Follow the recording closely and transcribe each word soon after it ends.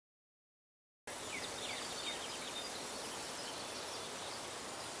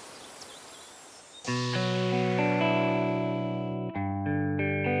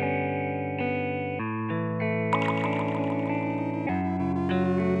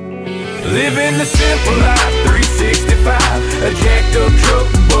Living the simple life, 365. A jacked up truck,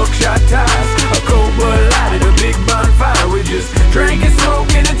 buckshot ties, a cold Bud Light at a big bonfire. We just drinking,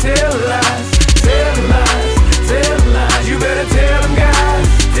 smoking, and tell lies. Tell lies, tell lies. You better tell them guys,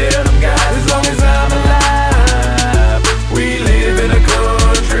 tell them guys. As long as I'm alive, we live in a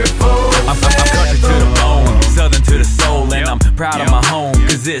country full. I'm country to the bone, southern to the soul, and I'm proud of my home,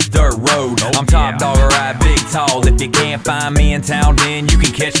 cause it's dirt road. I'm top dog, ride big tall. If you can't find me in town, then you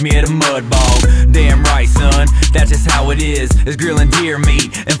can catch me at a mud bog. Damn right, son, that's just how it is. It's grilling deer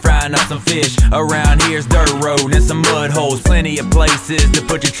meat and frying up some fish. Around here's dirt road and some mud holes. Plenty of places to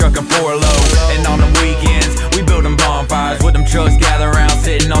put your truck in for low. And on the weekends, we build them bonfires with them trucks gather around,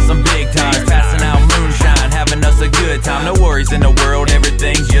 sitting on some big tires, passing out moonshine, having us a good time. No worries in the world,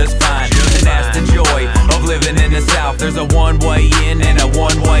 everything's just fine. And that's the joy of living in the South. There's a one-way in and a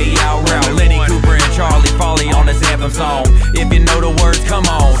one-way out route. Lenny, and Farley on this Anthem song. If you know the words, come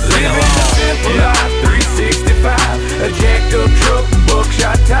on, sing along. Living a simple life, 365. A jacked up truck,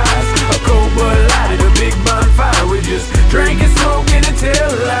 buckshot ties, a cold Bud Light at a big bonfire. We just drinking, smoking, and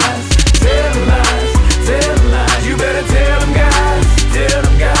tell lies. Tell lies, tell lies. You better tell them guys, tell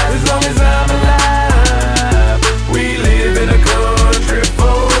them guys. As long as I'm alive, we live in a country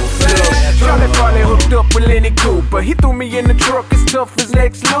full. Farley hooked up with Lenny. He threw me in the truck as tough as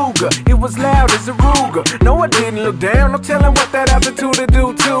Lex Luger. It was loud as a Ruger. No, I didn't look down. No telling what that altitude to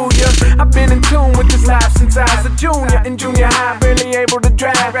do to ya. I've been in tune with this life since I was a junior. In junior high, barely able to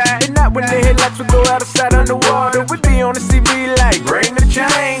drive. At night when the headlights would go out of sight underwater, we'd be on the CV like bring the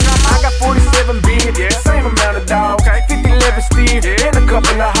change. I got 47 beer, same amount of dogs, 50 11 steer, and a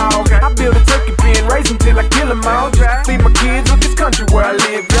couple of hogs. I build a turkey pen, raise them till I kill them all, just to feed my kids with this country where I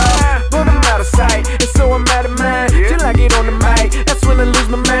live, y'all. But I'm out of sight, and so I'm out of mind. Till I get on the mic, that's when I lose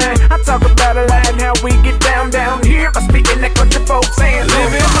my mind. I talk about a lot and how we get down here by speaking that country folks saying.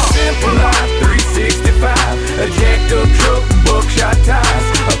 Living a simple life, 365. A jacked up truck, buckshot ties,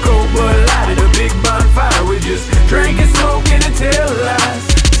 a cold Bud Light at a big bonfire. We just drinking, smoking, and tell lies.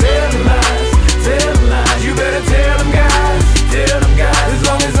 Tell lies, tell lies. You better tell them guys, tell them guys. As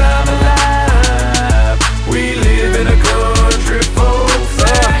long as I'm alive, we live in a country full.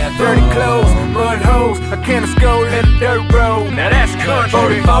 Dirty clothes, mud holes, a can of skull and a dirt road. Now that's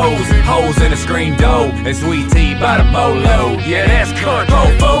country. 44s, holes in the screen door, and sweet tea by the bolo. Yeah, that's country.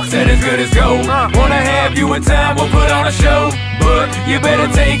 Poor folks that as good as gold. Wanna have you in time, we'll put on a show, but you better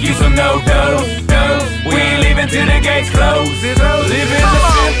take you some no-dos. We ain't leaving till the gates close. Living the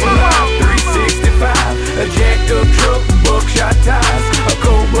simple life, 360.